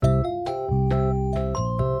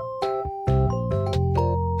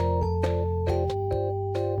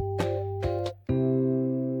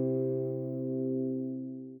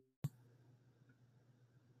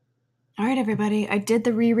right, everybody. I did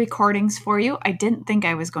the re-recordings for you. I didn't think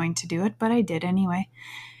I was going to do it, but I did anyway.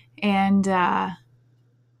 And I'm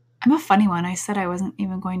a funny one. I said I wasn't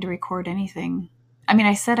even going to record anything. I mean,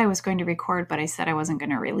 I said I was going to record, but I said I wasn't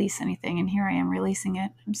going to release anything. And here I am releasing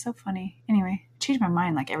it. I'm so funny. Anyway, I change my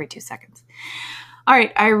mind like every 2 seconds. All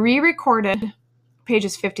right, I re-recorded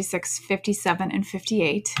pages 56, 57, and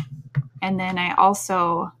 58. And then I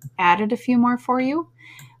also added a few more for you.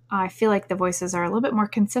 I feel like the voices are a little bit more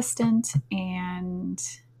consistent, and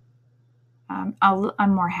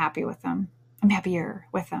I'm more happy with them. I'm happier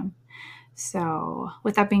with them. So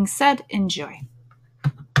with that being said, enjoy.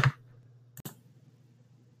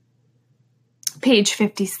 Page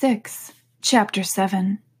 56, Chapter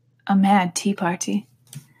 7, A Mad Tea Party.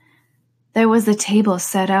 There was a table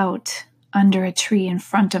set out under a tree in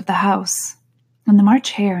front of the house, and the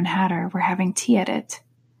March Hare and Hatter were having tea at it.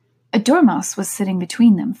 A dormouse was sitting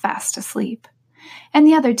between them, fast asleep, and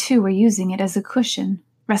the other two were using it as a cushion,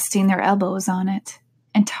 resting their elbows on it,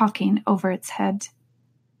 and talking over its head.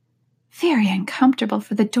 Very uncomfortable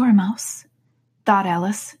for the dormouse, thought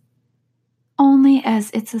Alice. Only as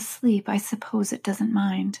it's asleep, I suppose it doesn't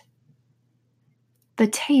mind. The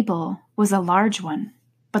table was a large one,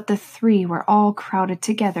 but the three were all crowded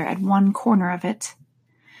together at one corner of it.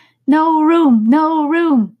 No room, no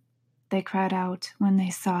room, they cried out when they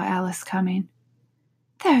saw Alice coming.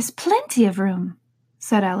 There's plenty of room,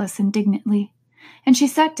 said Alice indignantly, and she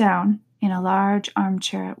sat down in a large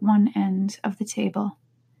armchair at one end of the table.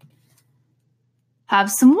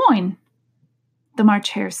 Have some wine, the March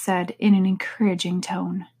Hare said in an encouraging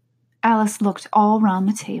tone. Alice looked all round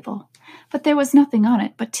the table, but there was nothing on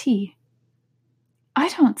it but tea. I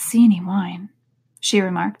don't see any wine, she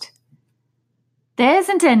remarked. There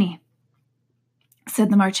isn't any, said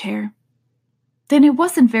the March Hare. Then it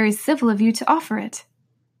wasn't very civil of you to offer it,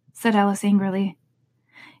 said Alice angrily.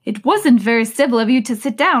 It wasn't very civil of you to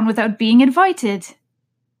sit down without being invited,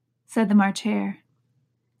 said the March Hare.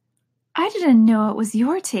 I didn't know it was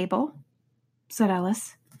your table, said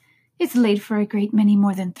Alice. It's laid for a great many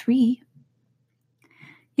more than 3.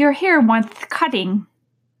 Your hair wants cutting,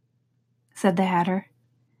 said the Hatter.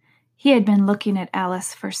 He had been looking at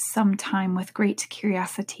Alice for some time with great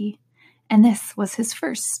curiosity, and this was his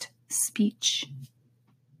first speech.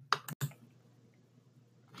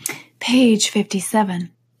 Page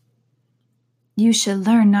 57. You should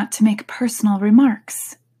learn not to make personal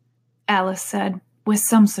remarks, Alice said with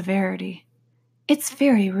some severity. It's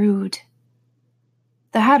very rude.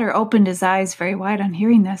 The Hatter opened his eyes very wide on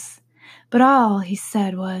hearing this, but all he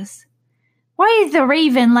said was, Why is the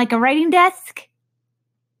raven like a writing desk?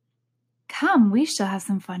 Come, we shall have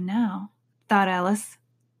some fun now, thought Alice.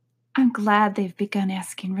 I'm glad they've begun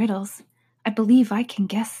asking riddles. I believe I can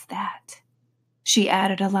guess that, she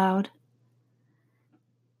added aloud.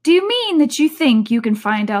 Do you mean that you think you can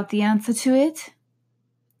find out the answer to it?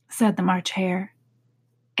 Said the March Hare.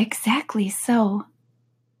 Exactly so,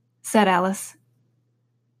 said Alice.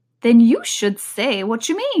 Then you should say what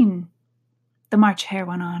you mean, the March Hare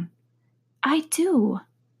went on. I do,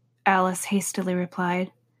 Alice hastily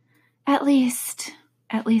replied. At least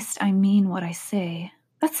I mean what I say.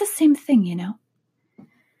 That's the same thing, you know.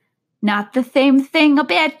 Not the same thing a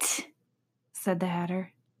bit, said the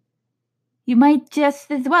Hatter. You might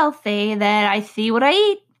just as well say that I see what I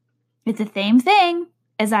eat. It's the same thing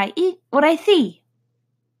as I eat what I see.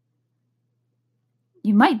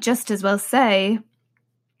 You might just as well say,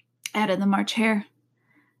 added the March Hare,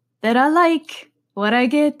 that I like what I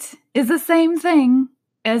get is the same thing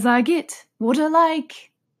as I get what I like.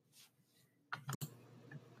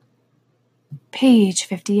 Page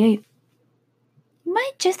 58. You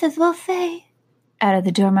might just as well say, added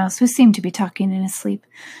the Dormouse, who seemed to be talking in his sleep,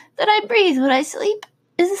 that I breathe what I sleep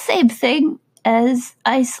is the same thing as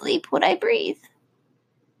I sleep what I breathe.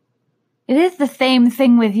 It is the same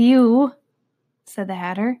thing with you, said the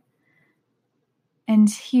Hatter. And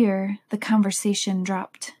here the conversation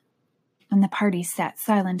dropped, and the party sat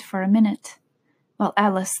silent for a minute, while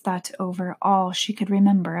Alice thought over all she could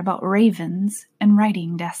remember about ravens and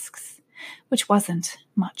writing desks, which wasn't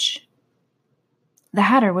much. The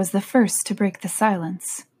Hatter was the first to break the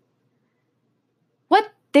silence.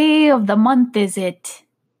 What day of the month is it?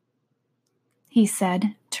 He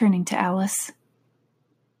said, turning to Alice.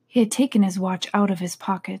 He had taken his watch out of his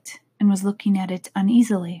pocket and was looking at it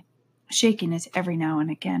uneasily, shaking it every now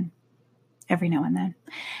and then,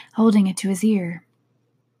 holding it to his ear.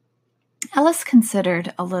 Alice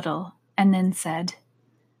considered a little and then said,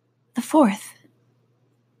 The 4th.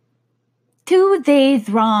 2 days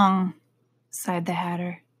wrong, sighed the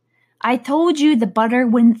Hatter. I told you the butter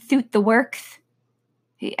wouldn't suit the works,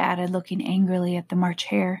 he added, looking angrily at the March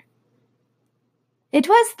Hare. It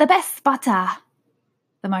was the best butter,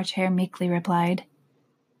 the March Hare meekly replied.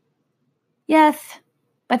 Yes,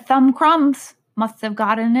 but some crumbs must have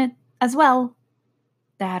got in it as well,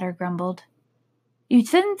 the Hatter grumbled. You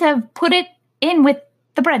shouldn't have put it in with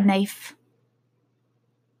the bread knife.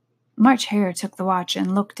 March Hare took the watch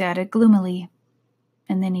and looked at it gloomily,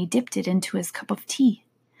 and then he dipped it into his cup of tea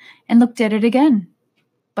and looked at it again,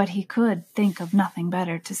 but he could think of nothing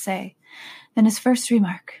better to say than his first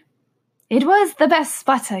remark. It was the best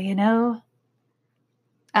butter, you know.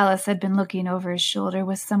 Alice had been looking over his shoulder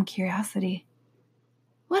with some curiosity.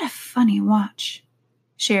 What a funny watch,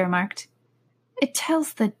 she remarked. It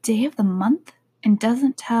tells the day of the month and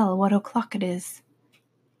doesn't tell what o'clock it is.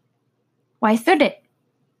 Why should it?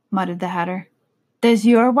 Muttered the Hatter. Does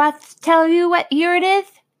your watch tell you what year it is?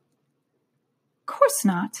 Course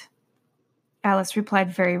not, Alice replied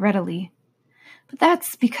very readily. But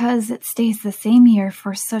that's because it stays the same year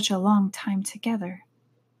for such a long time together.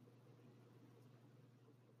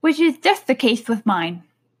 Which is just the case with mine,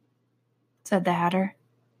 said the Hatter.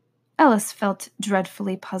 Alice felt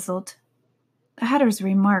dreadfully puzzled. The Hatter's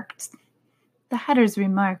remark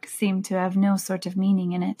seemed to have no sort of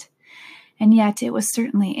meaning in it, and yet it was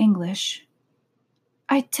certainly English.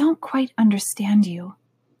 I don't quite understand you,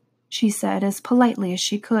 she said as politely as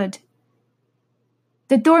she could.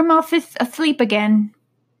 The dormouse is asleep again,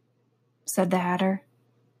 said the Hatter,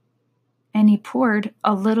 and he poured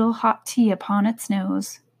a little hot tea upon its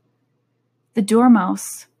nose. The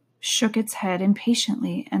dormouse shook its head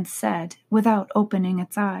impatiently and said, without opening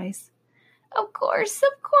its eyes, Of course,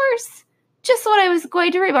 just what I was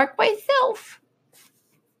going to remark myself.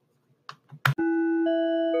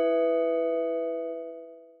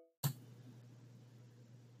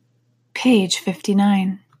 Page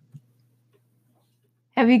 59.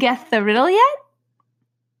 Have you guessed the riddle yet?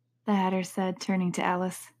 The Hatter said, turning to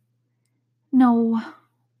Alice. No,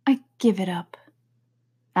 I give it up,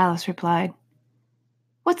 Alice replied.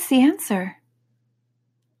 What's the answer?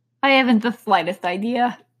 I haven't the slightest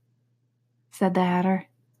idea, said the Hatter.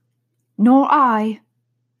 Nor I,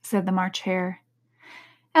 said the March Hare.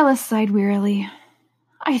 Alice sighed wearily.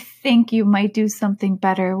 I think you might do something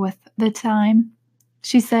better with the time,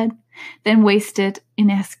 she said, than waste it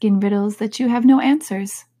in asking riddles that you have no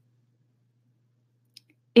answers.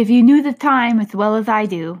 If you knew the time as well as I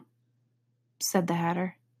do, said the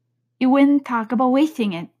Hatter, you wouldn't talk about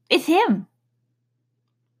wasting it. It's him.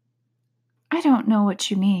 I don't know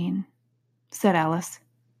what you mean, said Alice.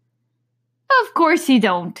 Of course you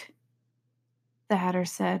don't, the Hatter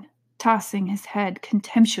said, tossing his head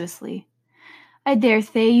contemptuously. I dare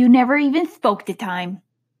say you never even spoke the time.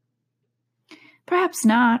 Perhaps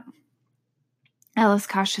not, Alice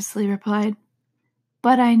cautiously replied.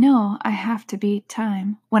 But I know I have to beat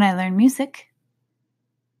time when I learn music.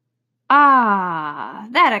 Ah,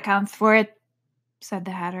 that accounts for it, said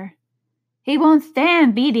the Hatter. He won't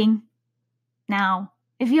stand beating. Now,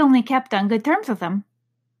 if you only kept on good terms with him,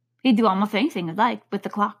 he'd do almost anything you like with the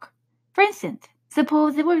clock. For instance,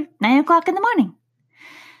 suppose it were 9 o'clock in the morning.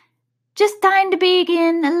 Just time to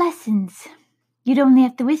begin lessons. You'd only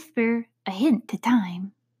have to whisper a hint to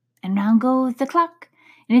time, and round goes the clock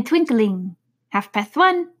in a twinkling. 1:30,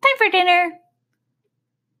 time for dinner.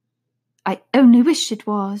 I only wish it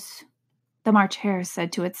was, the March Hare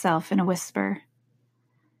said to itself in a whisper.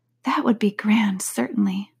 That would be grand,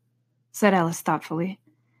 certainly, said Alice thoughtfully.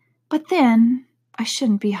 But then I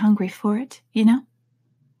shouldn't be hungry for it, you know.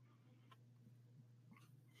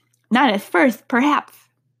 Not at first, perhaps,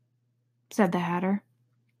 said the Hatter.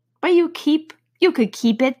 But you could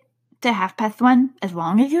keep it to 1:30 as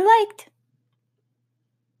long as you liked.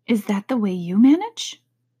 Is that the way you manage?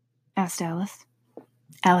 Asked Alice.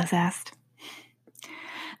 Alice asked.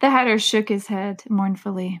 The Hatter shook his head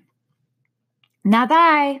mournfully. Not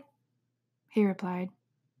I, he replied.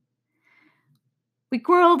 We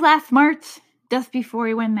quarreled last March, just before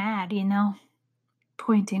he went mad, you know,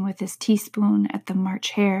 pointing with his teaspoon at the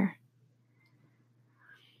March Hare.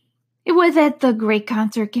 It was at the great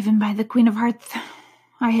concert given by the Queen of Hearts.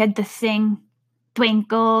 I had to sing,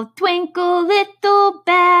 Twinkle, twinkle, little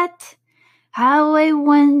bat, how I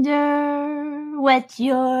wonder what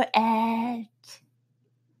you're at.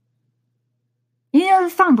 You know the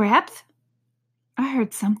song, perhaps? I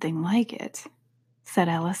heard something like it, said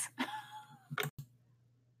Alice.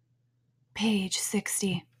 Page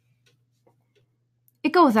 60.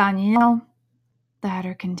 It goes on, you know, the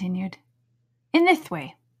Hatter continued, in this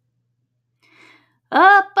way.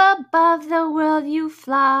 Up above the world you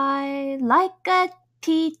fly, like a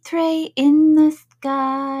tea tray in the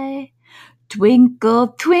sky.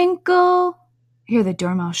 Twinkle, twinkle. Here the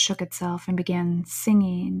dormouse shook itself and began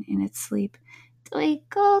singing in its sleep.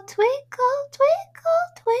 Twinkle, twinkle, twinkle,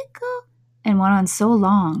 twinkle, and went on so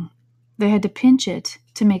long they had to pinch it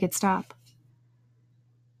to make it stop.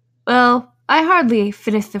 Well, I hardly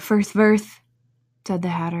finished the first verse, said the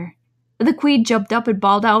Hatter. The Queen jumped up and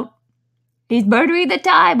bawled out, He's murdering the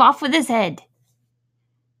time, off with his head.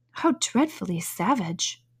 How dreadfully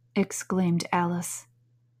savage, exclaimed Alice.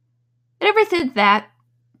 And ever since that,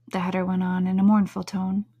 the Hatter went on in a mournful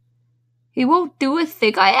tone, he won't do a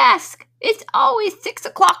thing I ask. It's always 6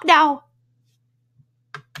 o'clock now.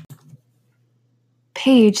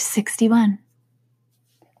 Page 61.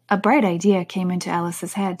 A bright idea came into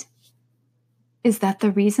Alice's head. Is that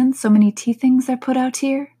the reason so many tea things are put out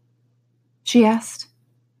here? She asked.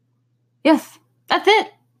 Yes, that's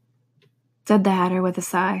it, said the Hatter with a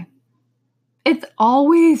sigh. It's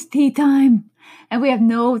always tea time, and we have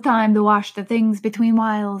no time to wash the things between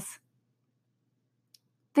whiles.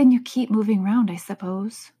 Then you keep moving round, I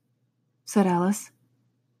suppose, said Alice.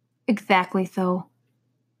 Exactly so,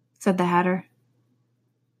 said the Hatter.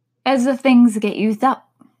 As the things get used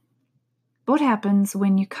up. What happens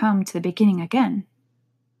when you come to the beginning again?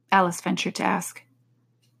 Alice ventured to ask.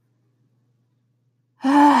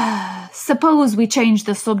 Suppose we change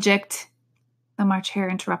the subject, the March Hare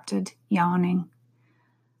interrupted, yawning.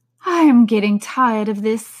 I am getting tired of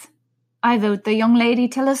this. I vote the young lady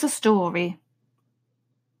tell us a story.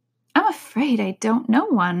 I'm afraid I don't know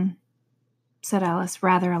one, said Alice,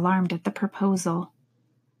 rather alarmed at the proposal.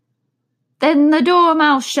 Then the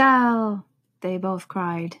Dormouse shall, they both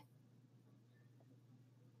cried.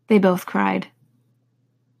 Wake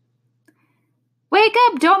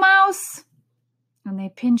up, Dormouse! And they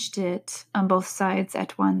pinched it on both sides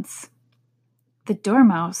at once. The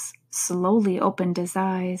Dormouse slowly opened his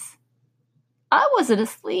eyes. I wasn't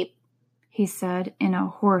asleep, he said in a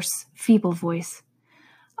hoarse, feeble voice.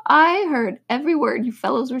 I heard every word you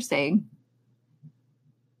fellows were saying.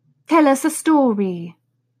 Tell us a story,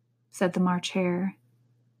 said the March Hare.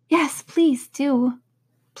 Yes, please do,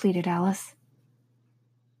 pleaded Alice.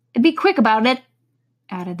 Be quick about it,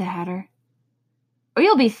 added the Hatter, or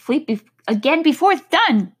you'll be asleep again before it's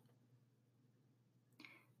done.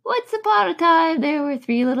 Once upon a time there were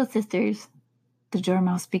 3 little sisters, the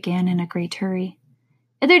Dormouse began in a great hurry,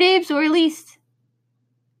 and their names were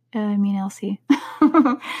Elsie.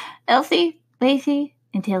 Elsie, Lacey,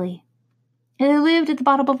 and Tilly. And they lived at the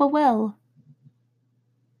bottom of a well.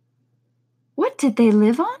 What did they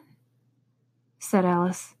live on? Said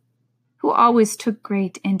Alice, who always took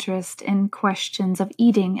great interest in questions of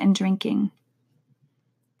eating and drinking.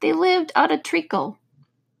 They lived on a treacle,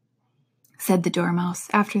 said the Dormouse,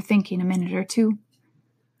 after thinking a minute or two.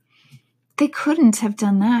 They couldn't have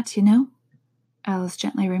done that, you know, Alice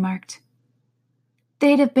gently remarked.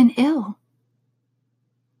 They'd have been ill.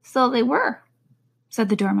 So they were, said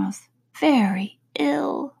the Dormouse. Very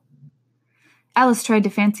ill. Alice tried to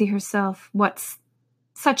fancy herself what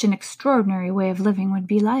such an extraordinary way of living would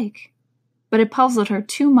be like, but it puzzled her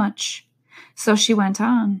too much, so she went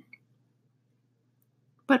on.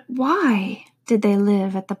 But why did they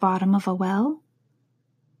live at the bottom of a well?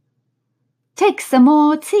 Take some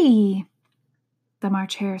more tea, the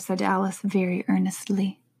March Hare said to Alice very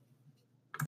earnestly.